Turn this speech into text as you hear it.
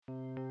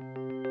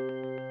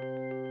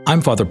I'm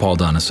Father Paul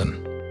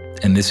Donison,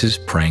 and this is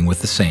Praying with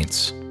the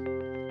Saints.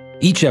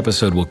 Each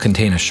episode will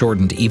contain a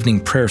shortened evening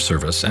prayer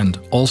service and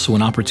also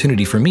an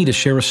opportunity for me to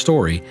share a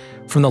story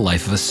from the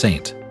life of a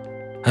saint,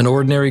 an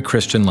ordinary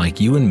Christian like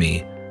you and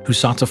me who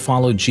sought to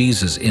follow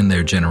Jesus in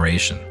their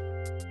generation.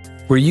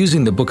 We're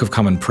using the Book of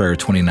Common Prayer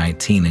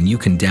 2019, and you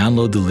can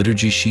download the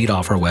liturgy sheet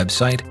off our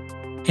website.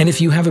 And if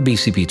you have a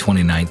BCP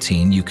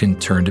 2019, you can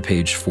turn to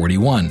page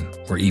 41,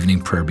 where evening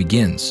prayer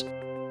begins.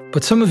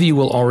 But some of you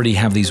will already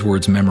have these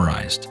words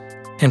memorized,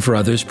 and for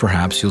others,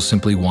 perhaps you'll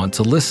simply want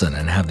to listen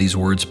and have these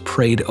words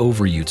prayed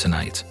over you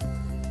tonight.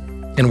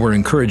 And we're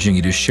encouraging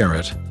you to share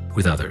it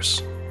with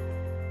others.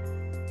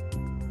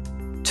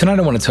 Tonight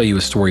I want to tell you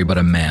a story about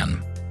a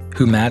man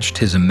who matched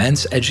his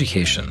immense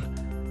education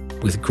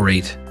with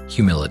great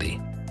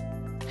humility.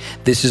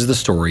 This is the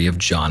story of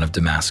John of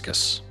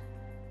Damascus.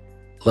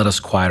 Let us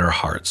quiet our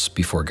hearts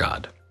before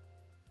God.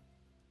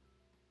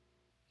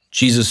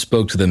 Jesus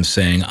spoke to them,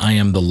 saying, I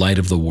am the light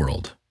of the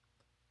world.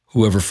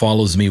 Whoever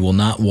follows me will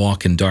not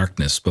walk in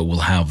darkness, but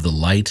will have the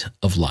light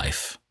of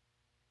life.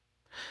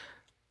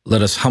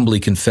 Let us humbly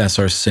confess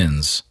our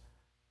sins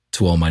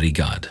to Almighty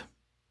God.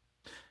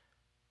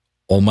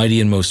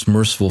 Almighty and most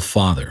merciful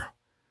Father,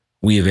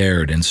 we have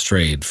erred and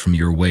strayed from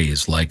your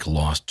ways like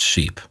lost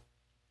sheep.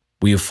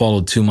 We have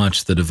followed too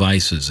much the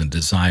devices and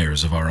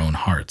desires of our own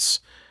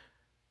hearts.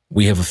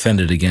 We have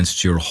offended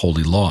against your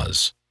holy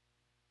laws.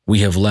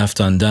 We have left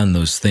undone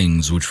those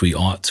things which we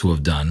ought to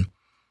have done,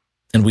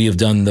 and we have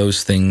done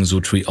those things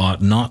which we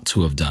ought not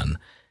to have done,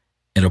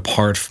 and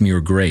apart from your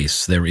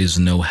grace there is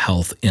no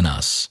health in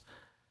us.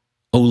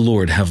 O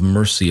Lord, have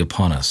mercy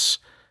upon us.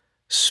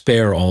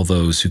 Spare all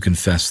those who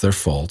confess their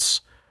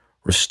faults.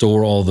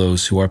 Restore all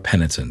those who are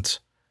penitent,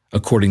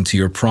 according to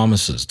your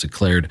promises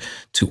declared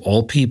to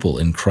all people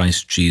in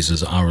Christ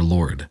Jesus our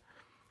Lord.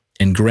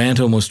 And grant,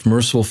 O most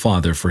merciful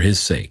Father, for his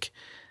sake,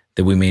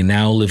 that we may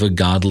now live a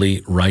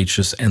godly,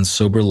 righteous, and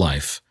sober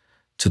life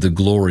to the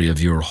glory of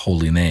your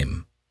holy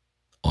name.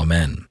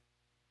 Amen.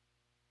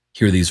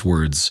 Hear these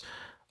words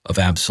of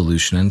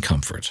absolution and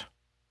comfort.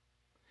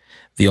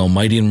 The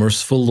Almighty and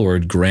merciful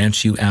Lord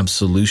grant you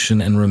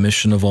absolution and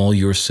remission of all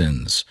your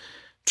sins,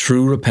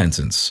 true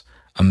repentance,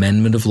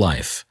 amendment of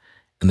life,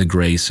 and the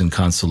grace and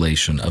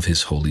consolation of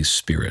his Holy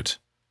Spirit.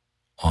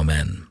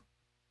 Amen.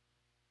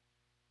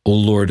 O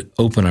Lord,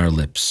 open our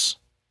lips,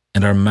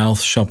 and our mouth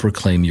shall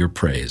proclaim your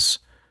praise.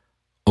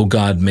 O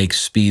God, make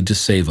speed to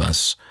save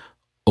us.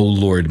 O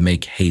Lord,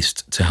 make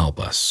haste to help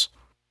us.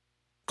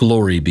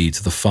 Glory be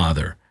to the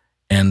Father,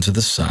 and to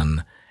the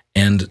Son,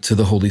 and to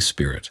the Holy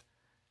Spirit,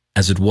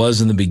 as it was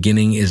in the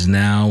beginning, is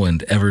now,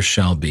 and ever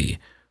shall be,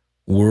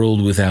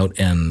 world without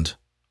end.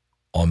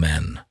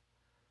 Amen.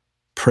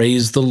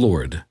 Praise the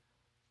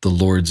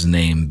Lord's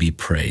name be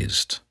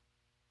praised.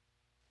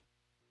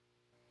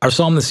 Our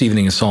psalm this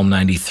evening is Psalm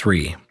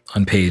 93,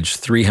 on page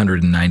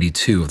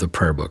 392 of the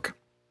prayer book.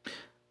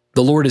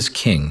 The Lord is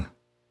king,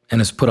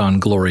 and has put on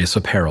glorious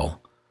apparel.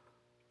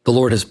 The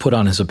Lord has put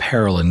on his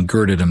apparel and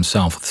girded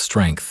himself with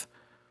strength.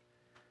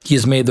 He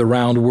has made the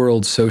round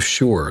world so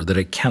sure that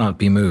it cannot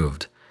be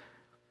moved.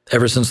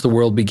 Ever since the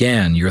world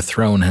began, your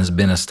throne has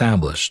been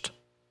established.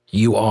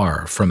 You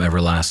are from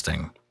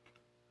everlasting.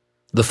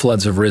 The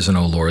floods have risen,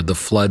 O Lord. The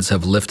floods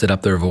have lifted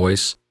up their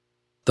voice.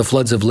 The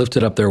floods have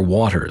lifted up their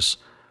waters.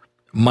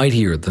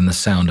 Mightier than the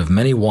sound of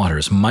many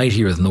waters,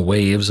 mightier than the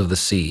waves of the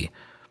sea.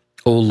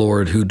 O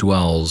Lord, who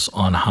dwells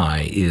on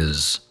high,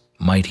 is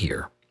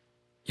mightier.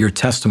 Your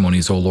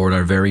testimonies, O Lord,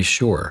 are very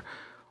sure.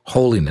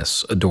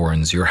 Holiness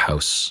adorns your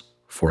house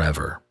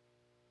forever.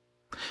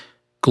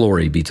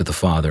 Glory be to the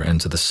Father, and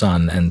to the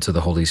Son, and to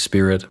the Holy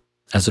Spirit,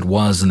 as it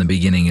was in the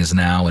beginning, is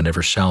now, and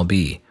ever shall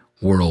be,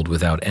 world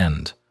without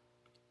end.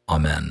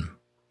 Amen.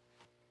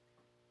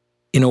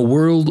 In a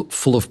world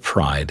full of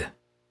pride,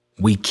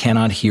 we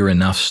cannot hear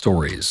enough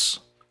stories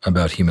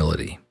about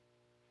humility.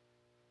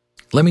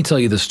 Let me tell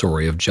you the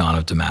story of John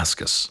of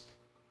Damascus.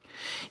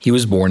 He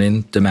was born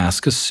in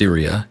Damascus,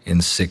 Syria,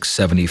 in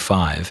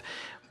 675,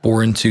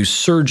 born to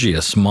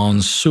Sergius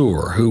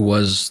Mansur, who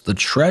was the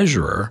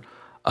treasurer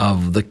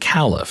of the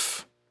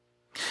caliph.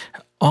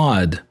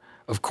 Odd,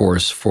 of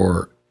course,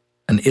 for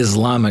an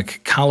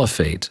Islamic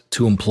caliphate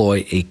to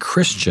employ a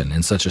Christian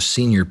in such a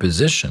senior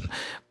position,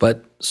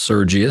 but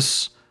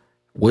Sergius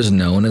was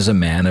known as a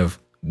man of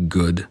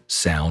good,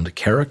 sound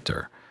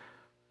character.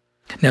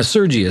 Now,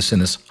 Sergius, in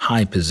this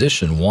high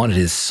position, wanted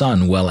his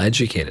son well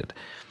educated,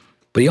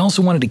 but he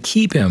also wanted to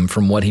keep him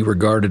from what he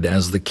regarded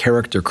as the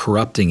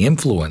character-corrupting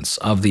influence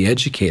of the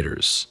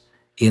educators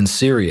in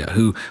Syria,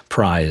 who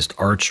prized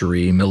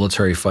archery,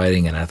 military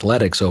fighting, and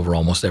athletics over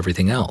almost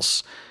everything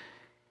else.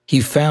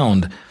 He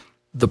found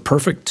the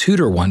perfect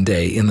tutor one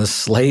day in the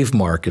slave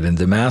market in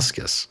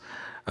Damascus,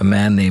 a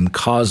man named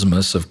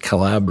Cosmas of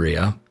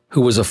Calabria,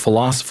 who was a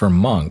philosopher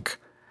monk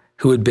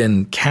who had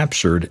been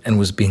captured and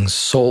was being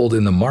sold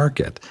in the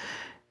market.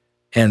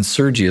 And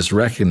Sergius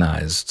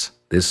recognized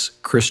this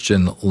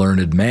Christian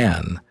learned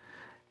man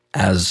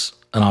as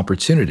an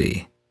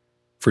opportunity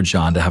for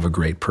John to have a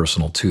great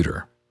personal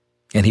tutor.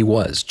 And he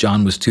was.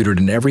 John was tutored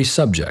in every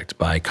subject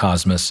by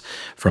Cosmas,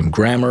 from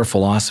grammar,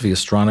 philosophy,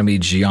 astronomy,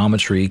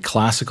 geometry,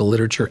 classical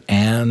literature,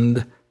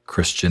 and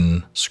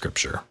Christian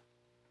scripture.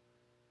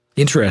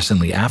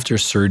 Interestingly, after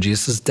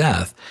Sergius's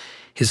death,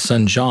 his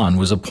son John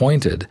was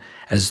appointed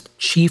as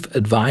chief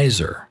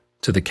advisor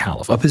to the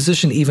caliph, a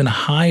position even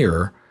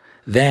higher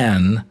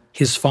than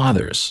his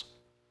father's.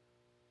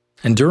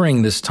 And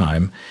during this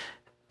time,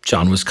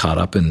 John was caught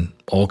up in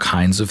all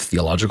kinds of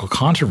theological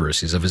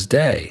controversies of his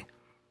day.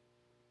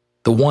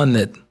 The one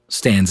that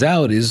stands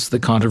out is the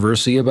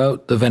controversy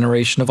about the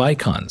veneration of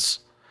icons.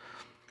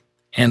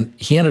 And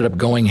he ended up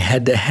going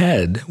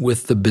head-to-head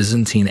with the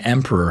Byzantine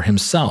emperor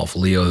himself,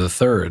 Leo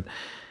III.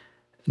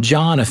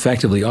 John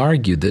effectively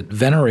argued that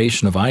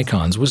veneration of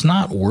icons was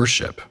not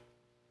worship,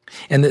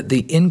 and that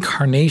the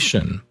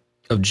incarnation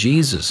of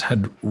Jesus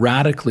had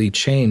radically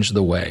changed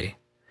the way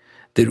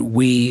that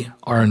we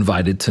are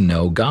invited to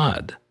know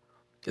God.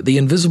 The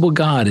invisible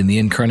God in the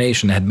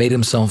incarnation had made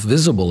himself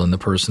visible in the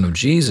person of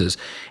Jesus.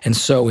 And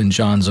so, in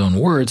John's own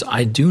words,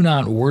 I do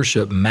not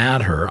worship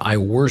matter, I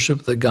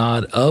worship the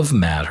God of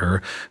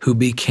matter, who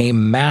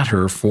became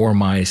matter for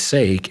my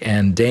sake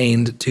and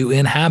deigned to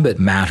inhabit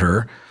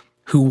matter,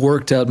 who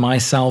worked out my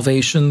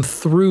salvation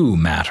through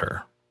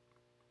matter.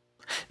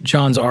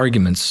 John's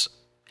arguments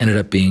ended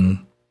up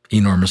being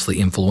enormously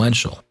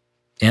influential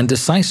and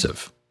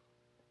decisive.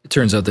 It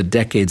turns out that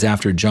decades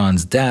after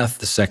John's death,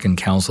 the Second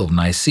Council of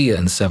Nicaea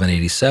in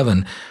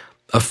 787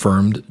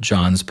 affirmed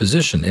John's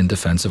position in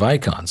defense of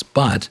icons.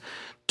 But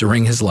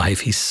during his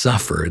life, he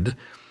suffered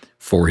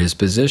for his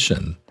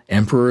position.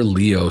 Emperor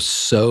Leo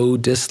so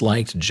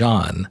disliked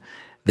John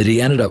that he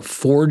ended up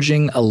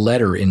forging a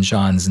letter in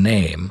John's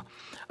name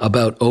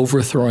about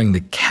overthrowing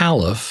the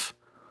caliph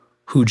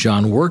who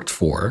John worked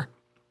for.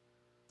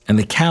 And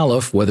the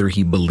caliph, whether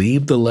he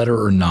believed the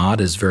letter or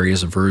not, as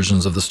various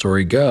versions of the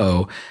story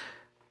go,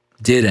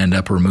 did end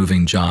up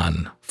removing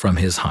John from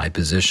his high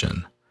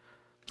position.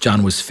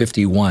 John was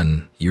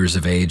 51 years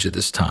of age at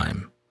this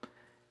time,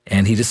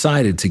 and he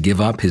decided to give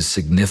up his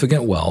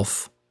significant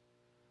wealth.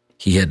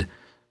 He had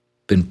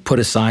been put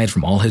aside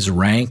from all his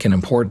rank and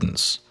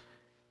importance,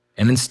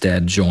 and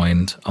instead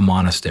joined a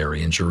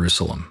monastery in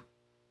Jerusalem.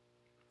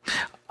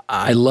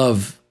 I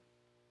love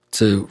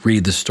to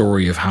read the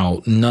story of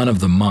how none of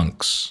the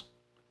monks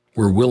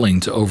were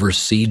willing to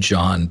oversee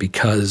John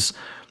because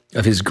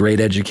of his great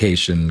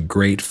education,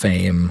 great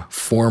fame,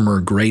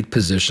 former great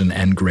position,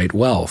 and great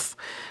wealth.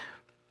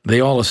 They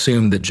all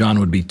assumed that John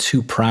would be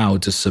too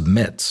proud to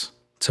submit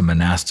to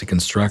monastic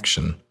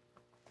instruction.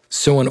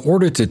 So in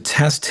order to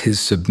test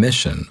his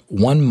submission,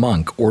 one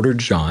monk ordered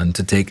John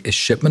to take a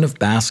shipment of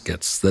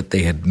baskets that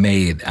they had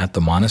made at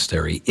the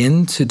monastery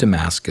into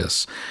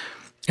Damascus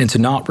and to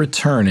not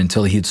return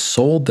until he had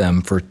sold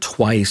them for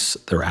twice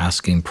their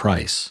asking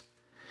price.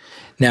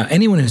 Now,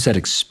 anyone who's had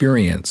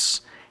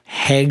experience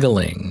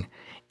haggling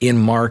in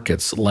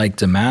markets like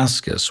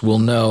Damascus will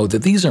know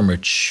that these are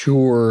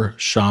mature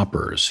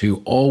shoppers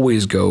who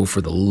always go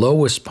for the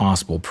lowest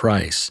possible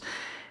price.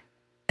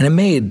 And it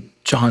made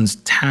John's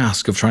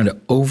task of trying to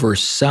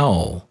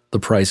oversell the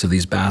price of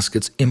these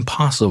baskets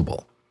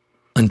impossible,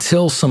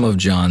 until some of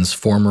John's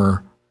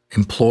former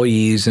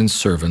employees and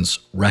servants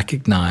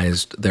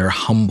recognized their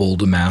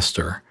humbled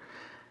master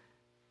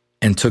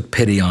and took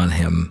pity on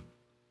him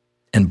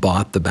and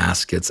bought the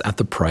baskets at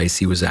the price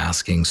he was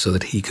asking so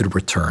that he could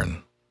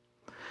return.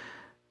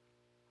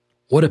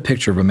 What a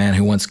picture of a man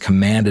who once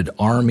commanded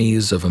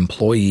armies of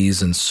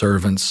employees and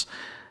servants,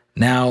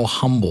 now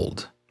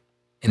humbled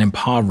and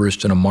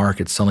impoverished in a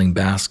market selling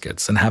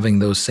baskets, and having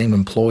those same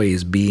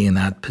employees be in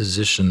that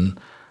position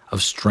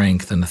of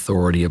strength and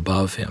authority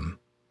above him.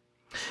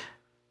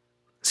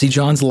 See,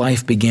 John's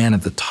life began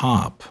at the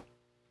top,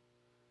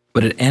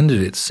 but it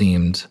ended, it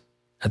seemed,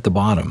 at the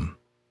bottom.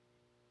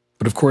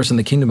 But of course, in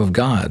the kingdom of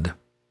God,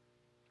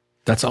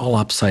 that's all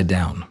upside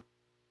down.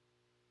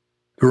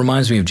 It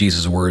reminds me of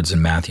Jesus' words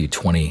in Matthew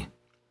 20,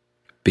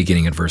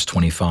 beginning at verse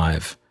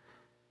 25,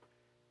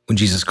 when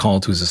Jesus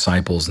called to his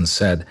disciples and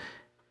said,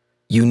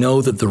 "You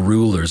know that the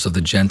rulers of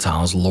the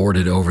Gentiles lord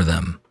it over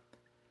them,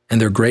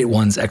 and their great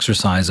ones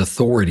exercise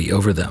authority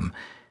over them.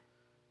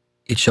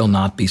 It shall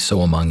not be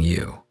so among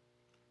you.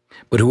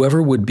 But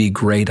whoever would be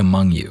great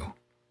among you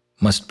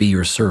must be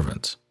your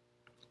servant,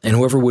 and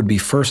whoever would be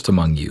first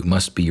among you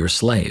must be your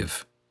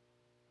slave,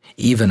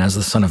 even as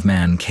the Son of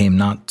Man came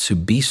not to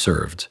be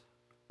served,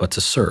 but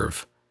to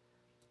serve,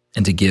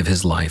 and to give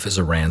his life as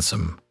a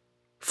ransom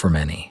for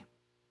many."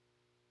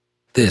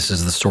 This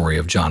is the story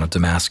of John of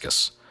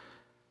Damascus,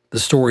 the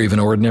story of an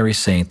ordinary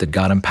saint that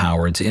God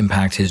empowered to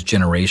impact his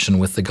generation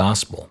with the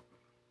gospel.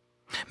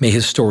 May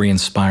his story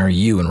inspire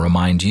you and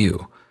remind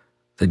you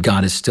that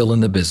God is still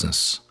in the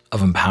business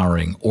of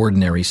empowering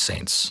ordinary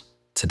saints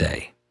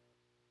today.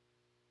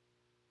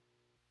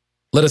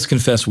 Let us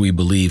confess we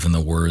believe in the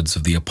words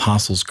of the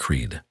Apostles'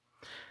 Creed.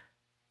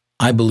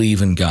 I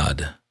believe in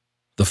God,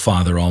 the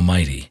Father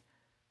Almighty,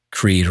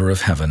 creator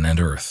of heaven and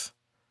earth.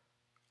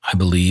 I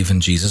believe in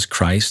Jesus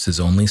Christ,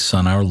 his only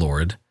Son, our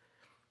Lord.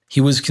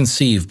 He was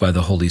conceived by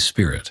the Holy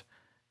Spirit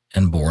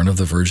and born of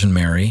the Virgin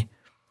Mary.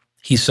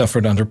 He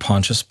suffered under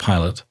Pontius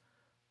Pilate,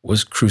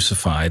 was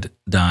crucified,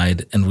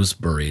 died, and was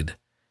buried.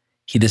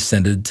 He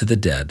descended to the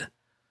dead.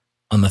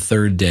 On the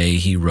third day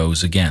he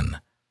rose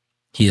again.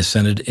 He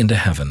ascended into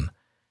heaven,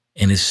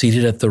 and is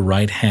seated at the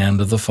right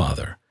hand of the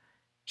Father.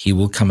 He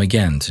will come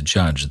again to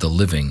judge the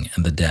living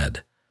and the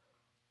dead.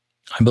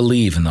 I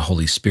believe in the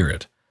Holy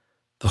Spirit,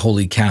 the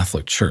Holy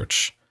Catholic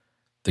Church,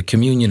 the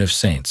communion of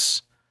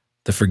saints,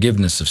 the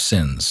forgiveness of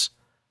sins,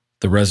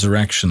 the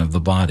resurrection of the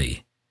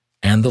body,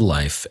 and the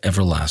life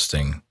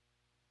everlasting.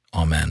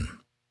 Amen.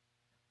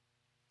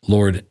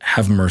 Lord,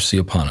 have mercy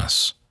upon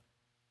us.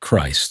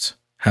 Christ,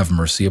 have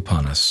mercy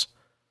upon us.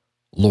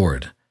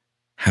 Lord,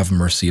 have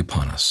mercy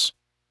upon us.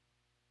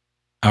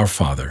 Our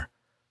Father,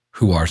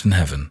 who art in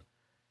heaven,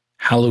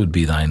 hallowed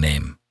be thy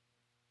name.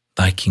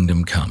 Thy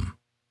kingdom come.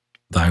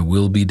 Thy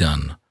will be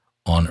done,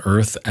 on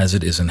earth as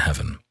it is in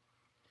heaven.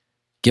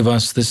 Give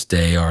us this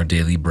day our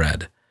daily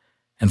bread,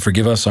 and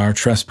forgive us our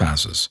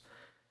trespasses,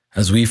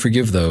 as we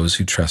forgive those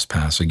who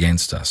trespass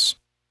against us.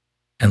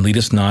 And lead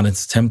us not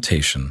into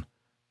temptation,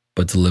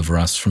 but deliver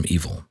us from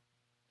evil.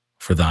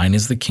 For thine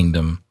is the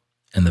kingdom,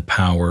 and the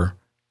power,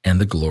 and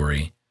the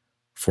glory,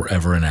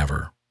 forever and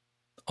ever.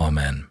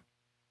 Amen.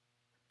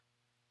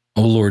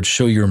 O Lord,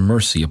 show your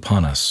mercy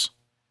upon us,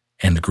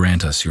 and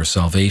grant us your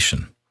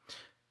salvation.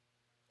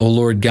 O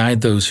Lord,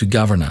 guide those who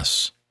govern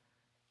us,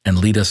 and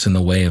lead us in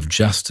the way of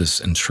justice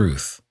and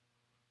truth.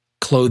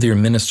 Clothe your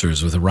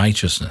ministers with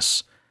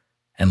righteousness,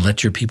 and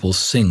let your people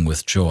sing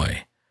with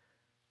joy.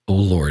 O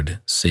Lord,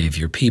 save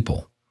your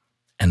people,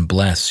 and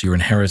bless your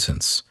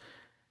inheritance.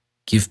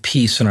 Give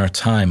peace in our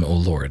time, O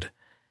Lord,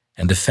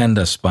 and defend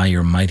us by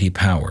your mighty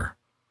power.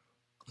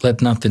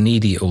 Let not the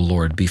needy, O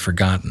Lord, be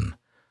forgotten,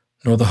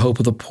 nor the hope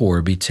of the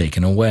poor be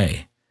taken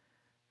away.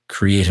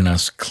 Create in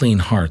us clean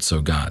hearts,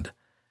 O God,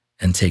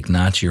 and take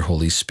not your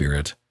Holy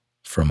Spirit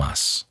from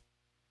us.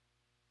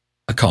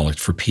 A Collect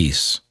for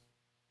Peace.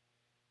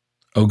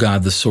 O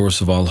God, the source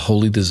of all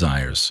holy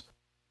desires,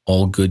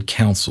 all good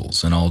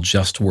counsels, and all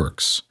just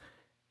works,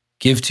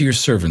 give to your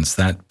servants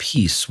that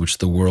peace which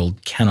the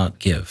world cannot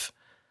give,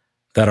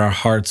 that our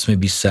hearts may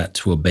be set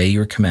to obey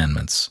your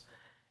commandments,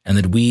 and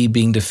that we,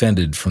 being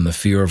defended from the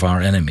fear of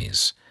our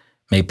enemies,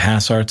 may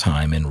pass our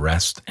time in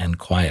rest and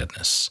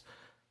quietness,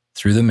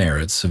 through the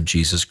merits of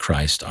Jesus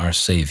Christ our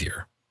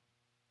Savior.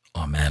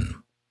 Amen.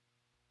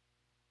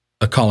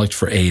 A Collect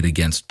for Aid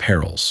Against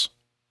Perils.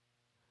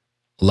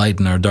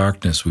 Lighten our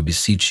darkness, we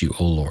beseech you,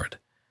 O Lord,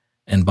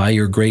 and by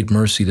your great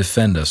mercy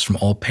defend us from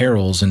all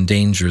perils and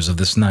dangers of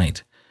this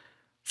night,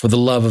 for the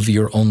love of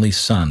your only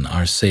Son,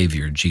 our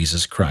Savior,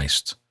 Jesus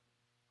Christ.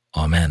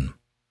 Amen.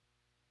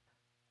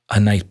 A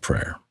Night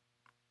Prayer.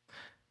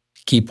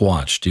 Keep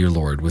watch, dear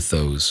Lord, with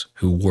those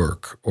who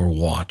work or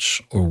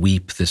watch or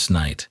weep this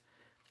night,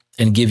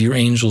 and give your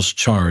angels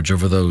charge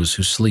over those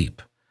who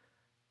sleep.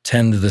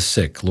 Tend the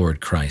sick,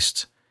 Lord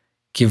Christ.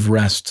 Give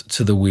rest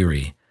to the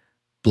weary.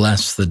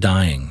 Bless the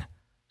dying.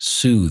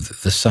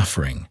 Soothe the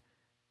suffering.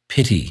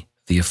 Pity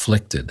the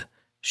afflicted.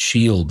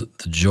 Shield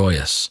the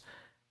joyous.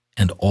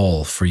 And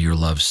all for your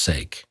love's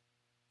sake.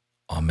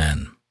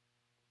 Amen.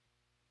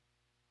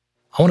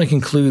 I want to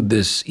conclude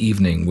this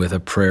evening with a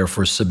prayer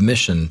for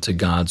submission to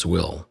God's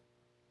will.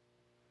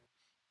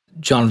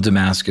 John of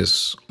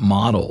Damascus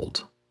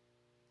modeled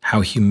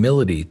how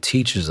humility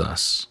teaches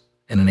us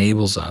and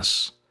enables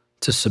us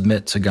to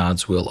submit to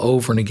God's will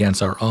over and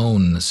against our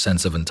own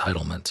sense of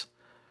entitlement.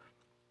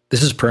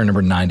 This is prayer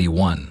number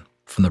 91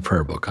 from the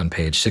prayer book on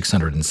page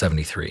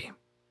 673.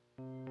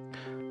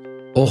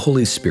 O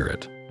Holy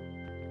Spirit,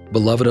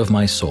 beloved of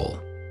my soul,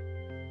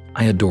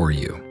 I adore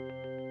you.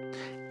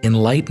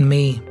 Enlighten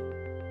me,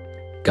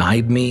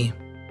 guide me,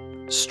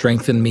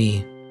 strengthen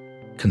me,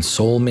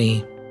 console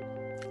me,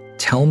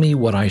 tell me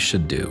what I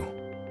should do.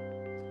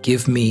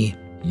 Give me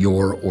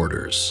your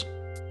orders.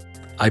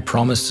 I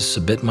promise to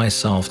submit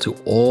myself to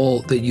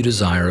all that you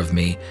desire of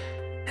me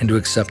and to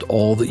accept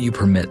all that you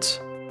permit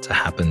to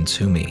happen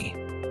to me.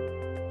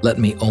 Let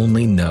me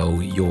only know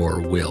your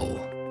will.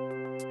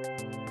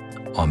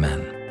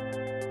 Amen.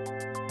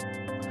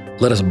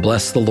 Let us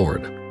bless the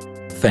Lord.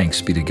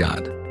 Thanks be to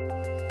God.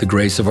 The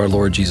grace of our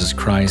Lord Jesus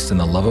Christ and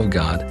the love of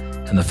God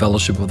and the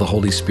fellowship of the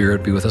Holy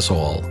Spirit be with us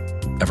all,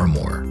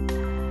 evermore.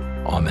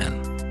 Amen.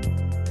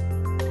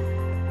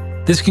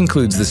 This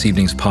concludes this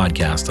evening's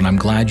podcast, and I'm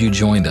glad you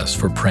joined us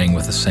for Praying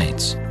with the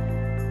Saints.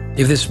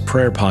 If this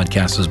prayer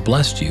podcast has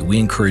blessed you, we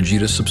encourage you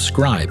to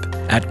subscribe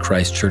at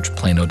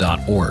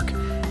christchurchplano.org,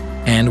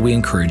 and we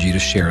encourage you to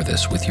share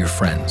this with your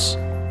friends.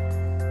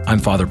 I'm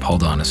Father Paul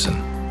Donison,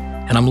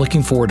 and I'm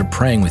looking forward to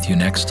praying with you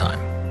next time.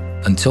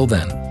 Until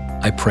then,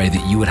 I pray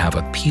that you would have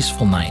a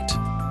peaceful night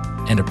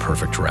and a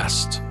perfect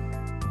rest.